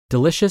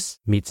Delicious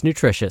meets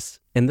nutritious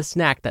in the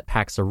snack that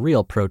packs a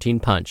real protein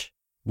punch.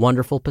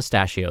 Wonderful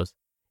Pistachios.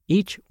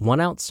 Each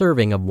 1-ounce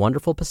serving of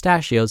Wonderful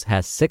Pistachios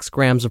has 6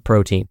 grams of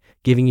protein,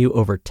 giving you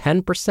over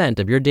 10%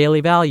 of your daily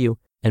value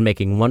and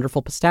making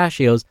Wonderful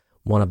Pistachios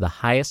one of the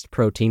highest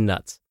protein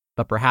nuts.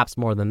 But perhaps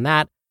more than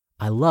that,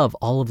 I love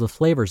all of the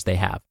flavors they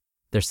have.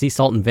 Their sea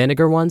salt and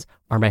vinegar ones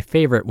are my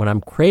favorite when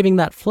I'm craving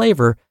that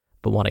flavor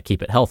but want to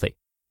keep it healthy.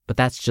 But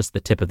that's just the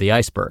tip of the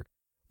iceberg.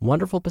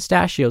 Wonderful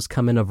Pistachios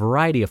come in a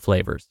variety of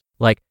flavors,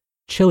 like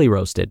chili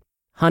roasted,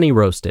 honey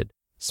roasted,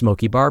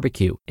 smoky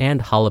barbecue,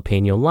 and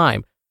jalapeno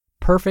lime,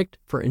 perfect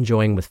for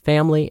enjoying with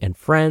family and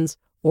friends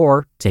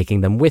or taking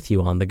them with you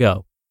on the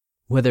go.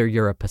 Whether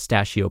you're a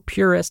pistachio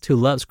purist who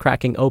loves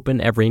cracking open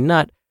every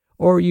nut,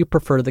 or you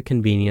prefer the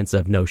convenience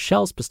of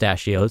no-shells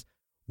pistachios,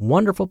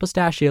 Wonderful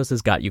Pistachios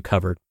has got you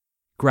covered.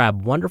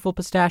 Grab Wonderful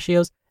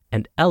Pistachios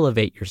and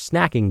elevate your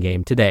snacking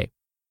game today.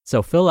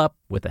 So fill up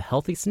with a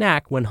healthy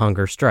snack when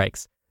hunger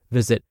strikes.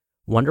 Visit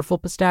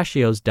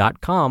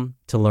wonderfulpistachios.com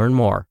to learn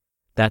more.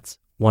 That's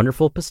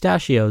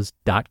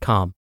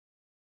wonderfulpistachios.com.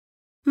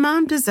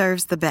 Mom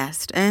deserves the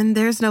best, and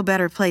there's no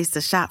better place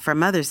to shop for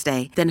Mother's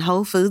Day than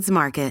Whole Foods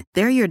Market.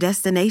 They're your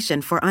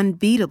destination for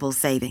unbeatable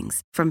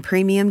savings, from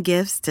premium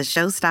gifts to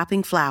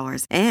show-stopping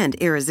flowers and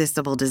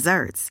irresistible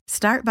desserts.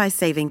 Start by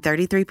saving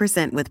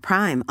 33% with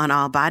Prime on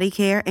all body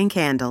care and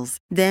candles.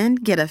 Then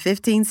get a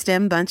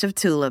 15-stem bunch of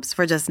tulips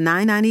for just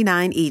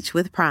 $9.99 each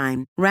with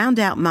Prime. Round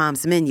out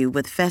Mom's menu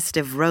with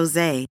festive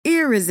rosé,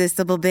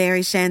 irresistible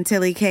berry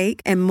chantilly cake,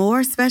 and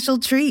more special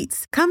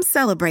treats. Come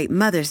celebrate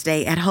Mother's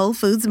Day at Whole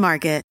Foods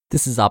Market.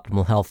 This is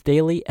Optimal Health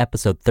Daily,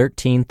 episode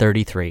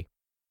 1333.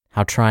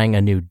 How trying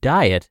a new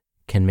diet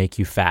can make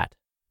you fat,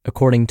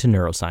 according to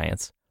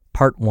Neuroscience.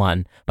 Part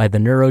 1 by the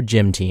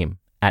NeuroGym team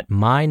at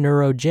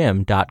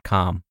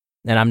MyNeuroGym.com.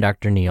 And I'm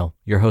Dr. Neil,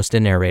 your host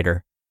and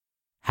narrator.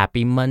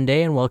 Happy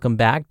Monday and welcome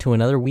back to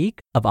another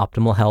week of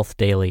Optimal Health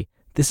Daily.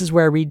 This is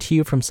where I read to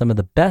you from some of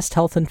the best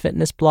health and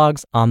fitness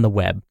blogs on the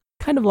web,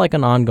 kind of like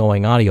an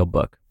ongoing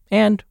audiobook,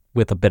 and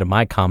with a bit of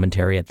my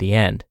commentary at the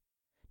end.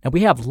 Now,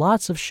 we have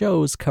lots of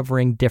shows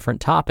covering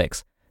different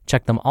topics.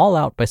 Check them all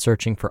out by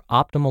searching for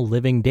Optimal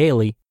Living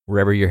Daily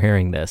wherever you're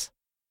hearing this.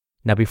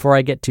 Now, before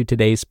I get to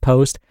today's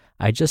post,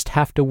 I just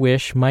have to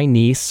wish my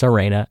niece,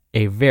 Serena,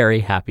 a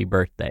very happy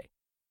birthday.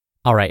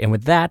 All right, and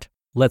with that,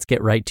 let's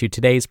get right to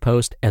today's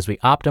post as we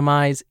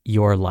optimize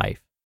your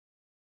life.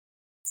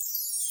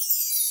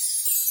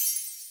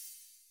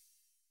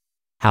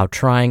 How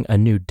trying a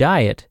new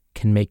diet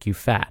can make you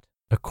fat,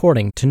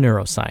 according to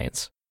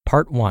Neuroscience.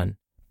 Part 1.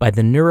 By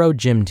the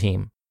NeuroGym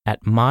team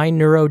at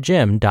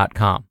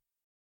MyNeuroGym.com.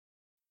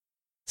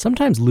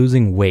 Sometimes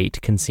losing weight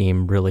can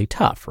seem really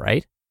tough,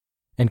 right?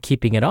 And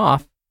keeping it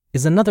off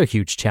is another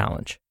huge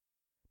challenge.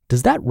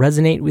 Does that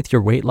resonate with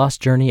your weight loss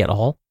journey at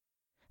all?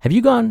 Have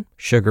you gone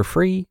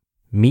sugar-free,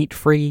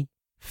 meat-free,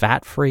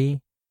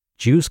 fat-free,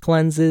 juice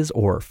cleanses,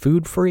 or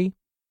food-free?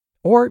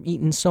 Or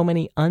eaten so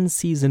many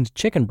unseasoned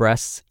chicken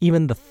breasts,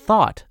 even the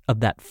thought of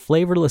that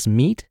flavorless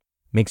meat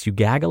makes you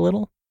gag a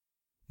little?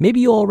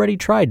 Maybe you already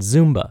tried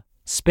Zumba,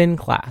 spin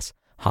class,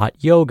 hot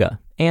yoga,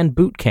 and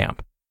boot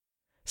camp.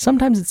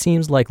 Sometimes it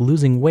seems like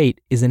losing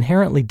weight is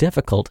inherently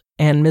difficult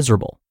and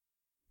miserable.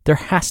 There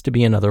has to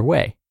be another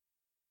way.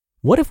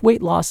 What if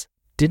weight loss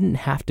didn't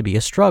have to be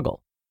a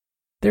struggle?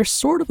 There's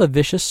sort of a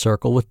vicious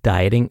circle with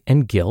dieting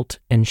and guilt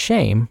and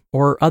shame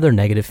or other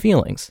negative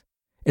feelings.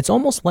 It's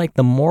almost like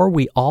the more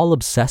we all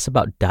obsess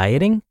about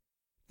dieting,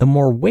 the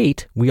more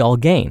weight we all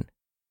gain.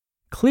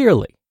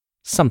 Clearly,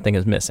 something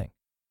is missing.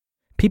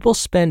 People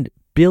spend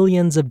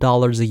billions of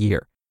dollars a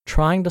year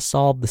trying to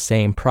solve the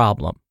same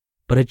problem,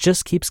 but it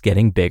just keeps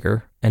getting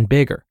bigger and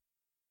bigger.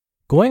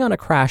 Going on a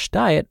crash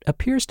diet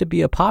appears to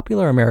be a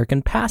popular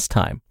American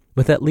pastime,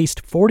 with at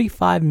least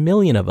 45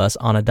 million of us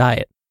on a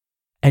diet.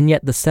 And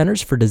yet the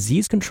Centers for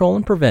Disease Control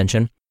and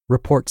Prevention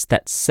reports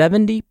that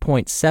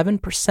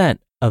 70.7%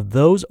 of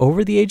those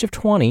over the age of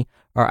 20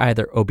 are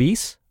either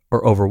obese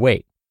or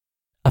overweight.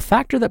 A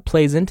factor that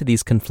plays into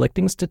these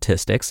conflicting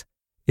statistics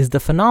is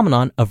the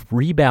phenomenon of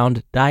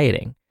rebound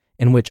dieting,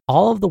 in which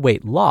all of the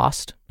weight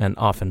lost, and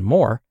often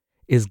more,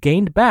 is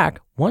gained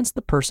back once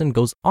the person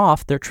goes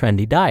off their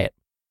trendy diet.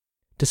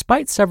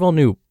 Despite several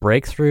new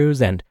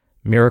breakthroughs and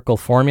miracle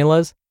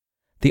formulas,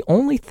 the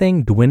only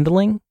thing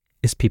dwindling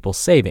is people's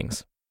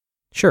savings.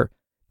 Sure,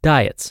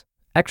 diets,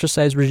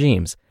 exercise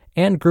regimes,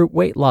 and group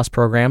weight loss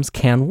programs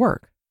can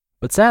work,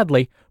 but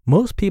sadly,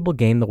 most people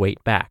gain the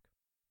weight back.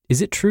 Is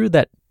it true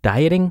that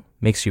dieting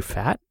makes you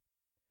fat?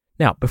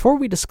 Now, before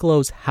we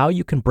disclose how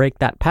you can break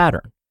that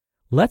pattern,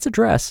 let's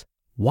address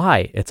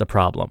why it's a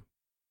problem.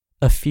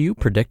 A few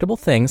predictable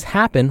things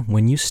happen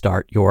when you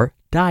start your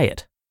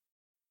diet.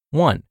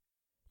 1.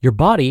 Your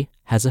body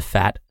has a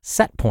fat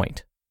set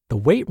point, the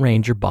weight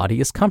range your body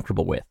is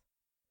comfortable with.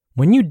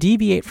 When you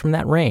deviate from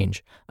that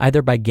range,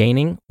 either by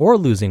gaining or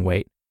losing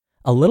weight,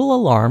 a little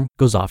alarm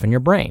goes off in your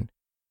brain.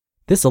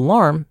 This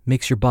alarm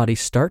makes your body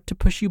start to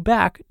push you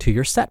back to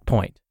your set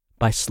point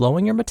by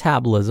slowing your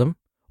metabolism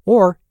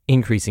or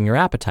increasing your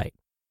appetite.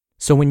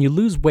 So when you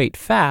lose weight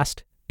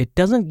fast, it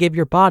doesn't give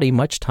your body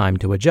much time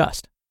to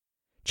adjust.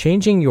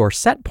 Changing your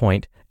set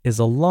point is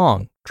a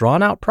long,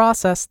 drawn-out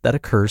process that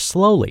occurs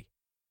slowly.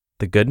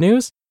 The good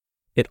news?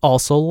 It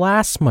also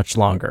lasts much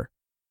longer.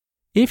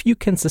 If you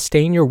can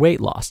sustain your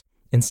weight loss,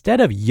 instead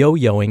of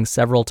yo-yoing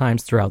several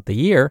times throughout the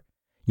year,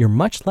 you're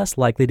much less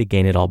likely to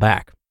gain it all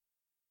back.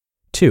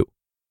 2.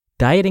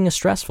 Dieting is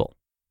stressful,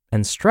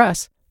 and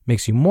stress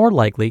makes you more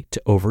likely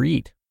to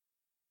overeat.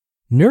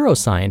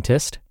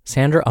 Neuroscientist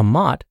Sandra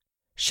Amat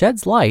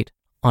sheds light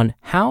on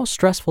how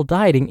stressful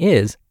dieting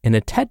is in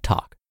a TED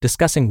Talk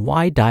discussing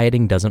why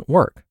dieting doesn't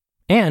work,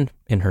 and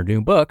in her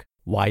new book,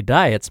 Why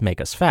Diets Make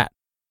Us Fat.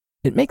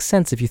 It makes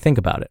sense if you think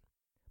about it.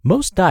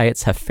 Most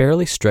diets have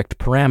fairly strict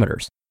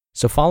parameters,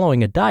 so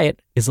following a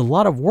diet is a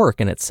lot of work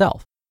in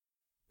itself.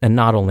 And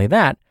not only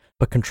that,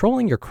 but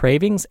controlling your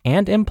cravings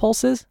and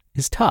impulses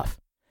is tough,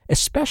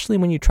 especially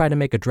when you try to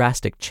make a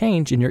drastic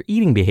change in your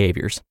eating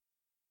behaviors.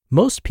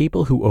 Most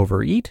people who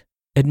overeat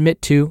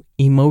admit to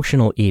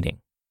emotional eating.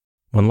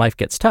 When life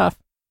gets tough,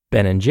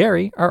 Ben and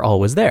Jerry are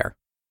always there.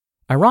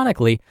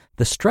 Ironically,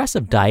 the stress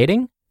of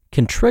dieting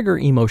can trigger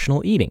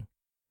emotional eating.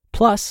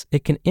 Plus,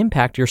 it can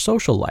impact your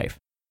social life.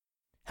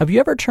 Have you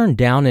ever turned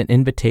down an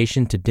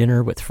invitation to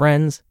dinner with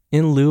friends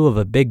in lieu of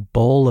a big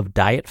bowl of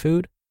diet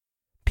food?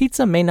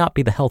 Pizza may not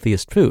be the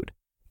healthiest food,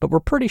 but we're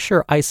pretty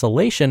sure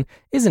isolation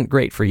isn't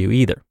great for you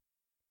either.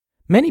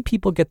 Many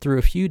people get through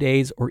a few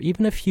days or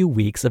even a few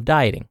weeks of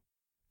dieting.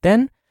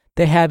 Then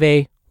they have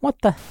a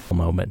what the hell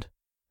moment.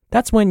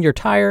 That's when you're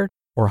tired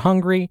or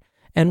hungry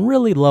and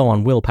really low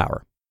on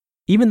willpower.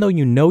 Even though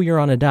you know you're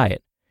on a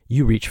diet,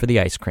 you reach for the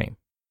ice cream.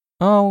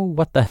 Oh,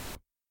 what the hell.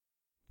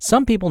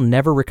 Some people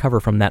never recover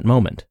from that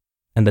moment,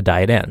 and the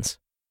diet ends.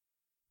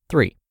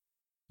 3.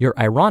 You're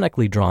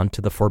ironically drawn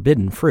to the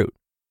forbidden fruit.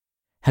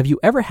 Have you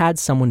ever had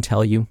someone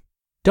tell you,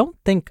 don't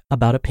think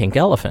about a pink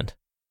elephant?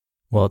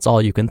 Well, it's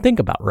all you can think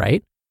about,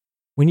 right?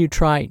 When you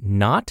try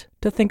not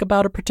to think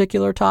about a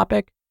particular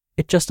topic,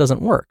 it just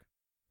doesn't work.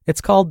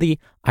 It's called the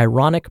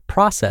ironic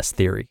process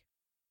theory.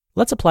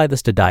 Let's apply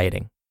this to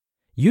dieting.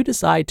 You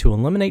decide to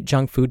eliminate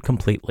junk food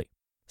completely.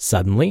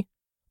 Suddenly,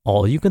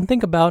 all you can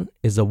think about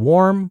is a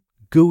warm,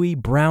 gooey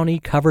brownie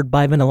covered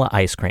by vanilla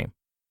ice cream.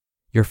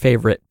 Your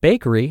favorite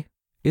bakery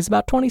is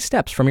about 20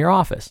 steps from your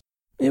office.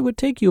 It would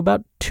take you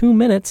about 2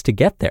 minutes to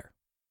get there.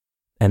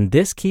 And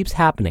this keeps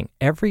happening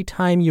every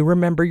time you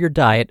remember your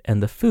diet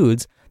and the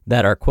foods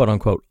that are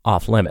quote-unquote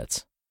off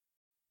limits.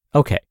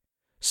 Okay,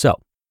 so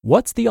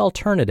what's the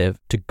alternative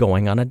to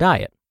going on a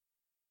diet?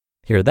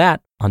 Hear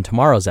that on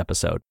tomorrow's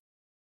episode.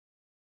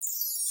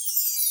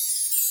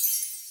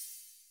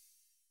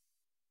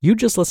 You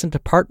just listened to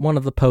part 1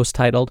 of the post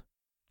titled,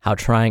 How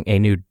Trying a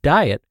New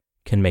Diet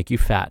Can Make You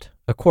Fat,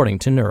 According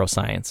to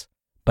Neuroscience,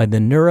 by the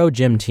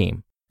NeuroGym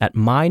team at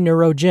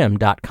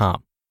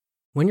MyNeuroGym.com.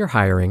 When you're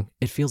hiring,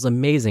 it feels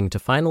amazing to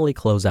finally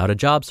close out a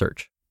job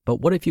search.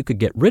 But what if you could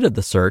get rid of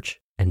the search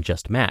and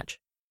just match?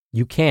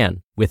 You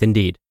can with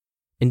Indeed.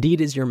 Indeed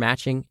is your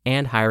matching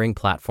and hiring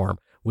platform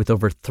with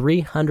over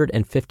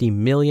 350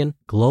 million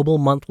global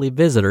monthly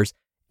visitors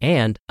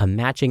and a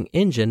matching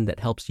engine that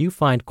helps you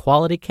find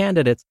quality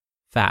candidates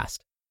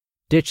fast.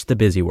 Ditch the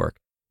busy work.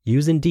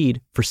 Use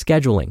Indeed for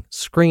scheduling,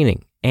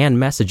 screening, and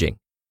messaging.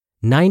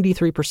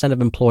 93% of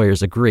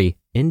employers agree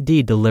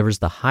Indeed delivers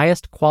the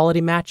highest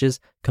quality matches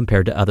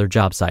compared to other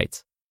job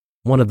sites.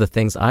 One of the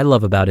things I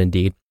love about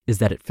Indeed is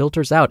that it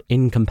filters out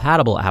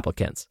incompatible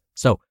applicants.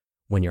 So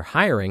when you're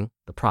hiring,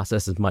 the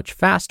process is much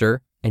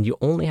faster and you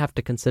only have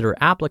to consider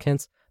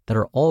applicants that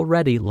are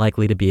already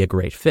likely to be a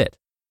great fit.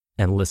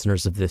 And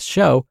listeners of this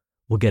show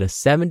will get a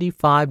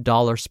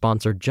 $75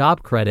 sponsored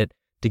job credit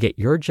to get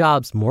your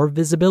jobs more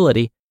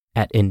visibility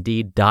at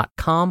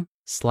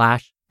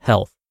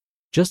Indeed.com/health.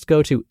 Just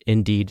go to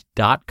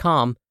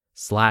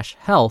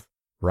Indeed.com/health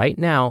right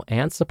now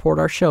and support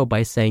our show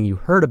by saying you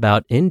heard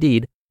about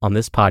Indeed on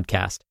this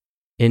podcast.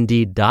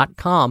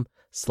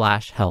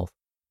 Indeed.com/health.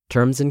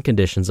 Terms and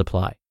conditions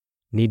apply.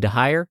 Need to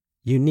hire?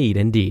 You need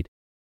Indeed.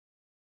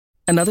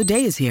 Another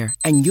day is here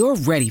and you're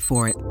ready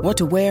for it. What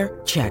to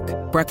wear? Check.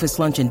 Breakfast,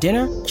 lunch, and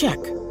dinner? Check.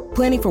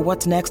 Planning for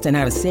what's next and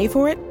how to save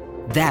for it?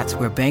 That's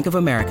where Bank of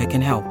America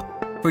can help.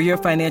 For your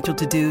financial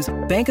to-dos,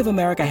 Bank of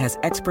America has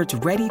experts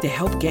ready to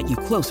help get you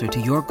closer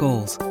to your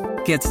goals.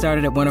 Get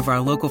started at one of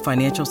our local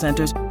financial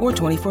centers or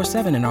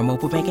 24/7 in our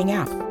mobile banking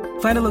app.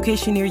 Find a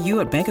location near you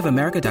at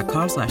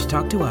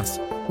bankofamerica.com/talktous.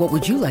 What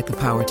would you like the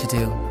power to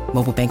do?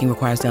 Mobile banking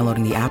requires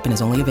downloading the app and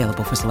is only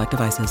available for select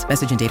devices.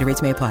 Message and data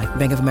rates may apply.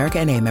 Bank of America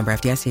N.A., member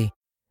FDIC.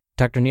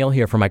 Dr. Neal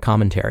here for my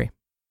commentary.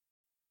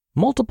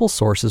 Multiple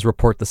sources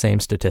report the same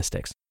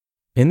statistics.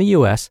 In the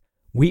U.S.,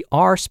 we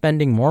are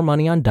spending more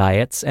money on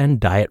diets and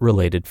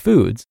diet-related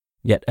foods,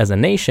 yet as a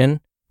nation,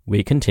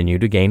 we continue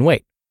to gain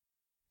weight.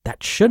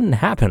 That shouldn't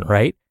happen,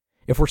 right?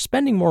 If we're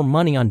spending more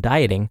money on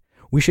dieting,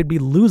 we should be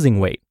losing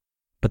weight,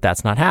 but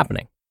that's not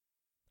happening.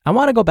 I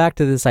want to go back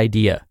to this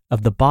idea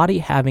of the body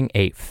having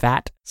a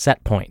fat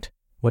set point,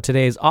 what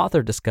today's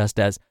author discussed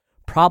as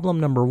problem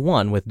number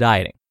 1 with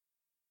dieting.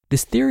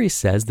 This theory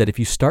says that if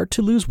you start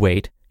to lose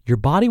weight, your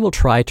body will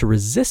try to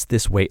resist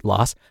this weight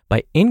loss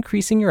by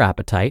increasing your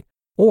appetite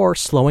or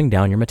slowing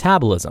down your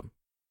metabolism.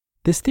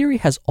 This theory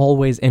has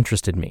always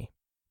interested me,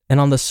 and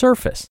on the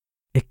surface,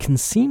 it can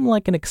seem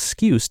like an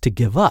excuse to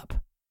give up.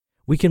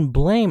 We can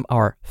blame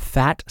our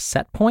fat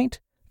set point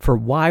for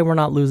why we're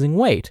not losing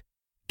weight,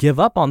 give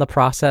up on the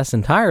process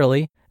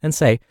entirely, and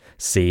say,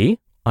 "See,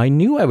 I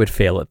knew I would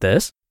fail at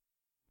this."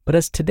 But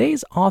as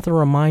today's author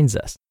reminds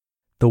us,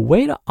 the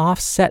way to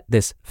offset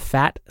this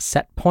fat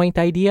set point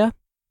idea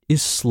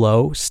is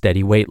slow,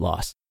 steady weight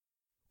loss.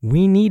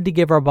 We need to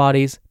give our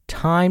bodies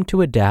time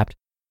to adapt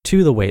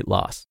to the weight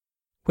loss,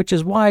 which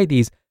is why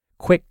these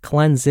quick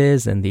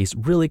cleanses and these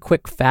really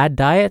quick fad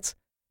diets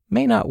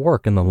may not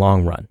work in the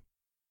long run.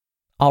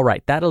 All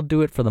right, that'll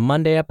do it for the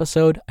Monday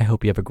episode. I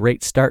hope you have a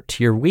great start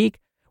to your week.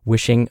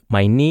 Wishing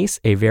my niece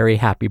a very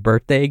happy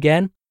birthday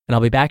again. And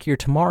I'll be back here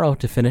tomorrow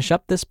to finish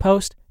up this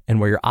post and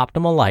where your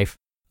optimal life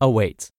awaits.